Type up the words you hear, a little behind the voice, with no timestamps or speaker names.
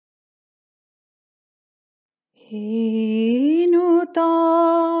হে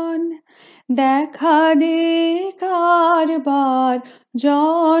নূতন দেখা দে কারবার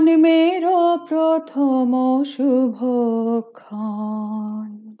জন্মের প্রথম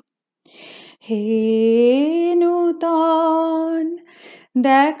শুভক্ষণ। হে নূতন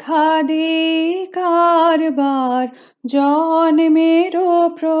দেখা দে কারবার জন্মের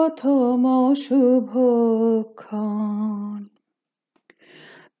প্রথম শুভক্ষণ।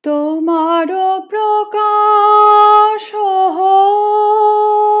 তোমার প্রকাশ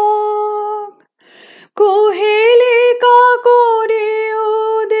হোক কুহেলিকা করে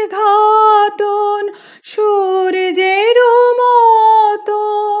উদ্ঘাটন সূর্যের মতন।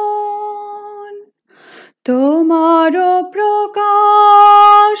 তোমার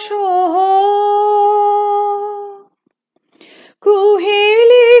প্রকাশ হোক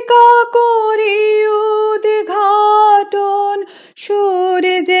কুহেলিকা করে উদ্ঘাটন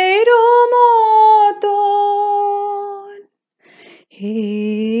সূর্যের মতন।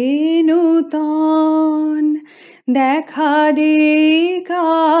 হে নূতন দেখা দে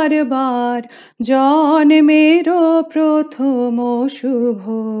কারবার জন্মের প্রথম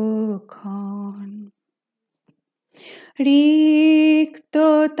শুভক্ষণ। রিক্ত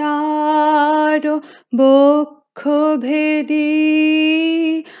তার বক্ষ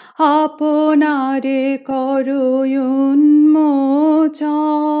ভেদি আপনারে করো উন্মোচন।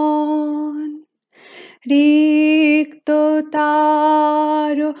 রিক্ত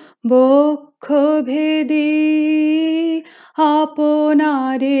তার বক্ষ ভেদি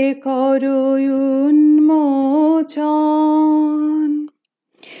আপনারে করো উন্মোচন।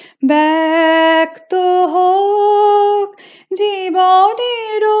 ব্যক্ত হোক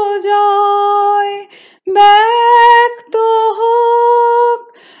জীবনের জয়, ব্যক্ত হোক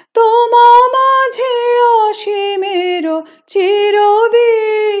তোমা মাঝে অসীমের চির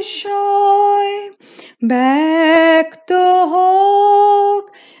বিস্ময়। ব্যক্ত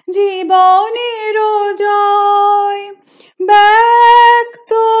হোক জীবনের জয়,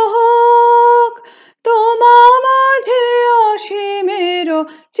 ব্যক্ত হোক তোমা মাঝে অসীমের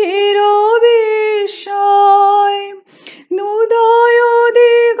চির বিস্ময়। নুদয়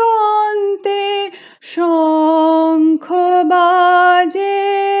দিগন্তে শঙ্খ বাজে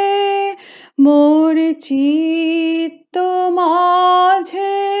মোর চিত্ত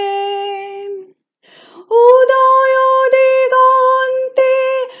মাঝে। উদয় দিগন্তে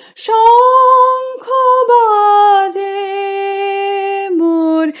শঙ্খ বাজে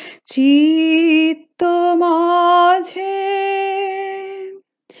মোর চিত্ত মাঝে।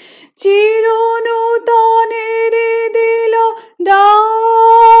 চির নূতনের দিল ডাক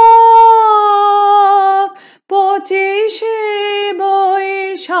 25শে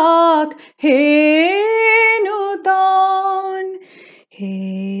বৈশাখ। হে নূতন, হে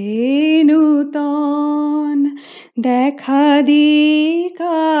নূতন দেখা দি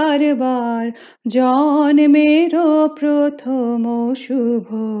কারবার জন্মের প্রথম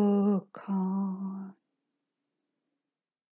শুভক্ষণ।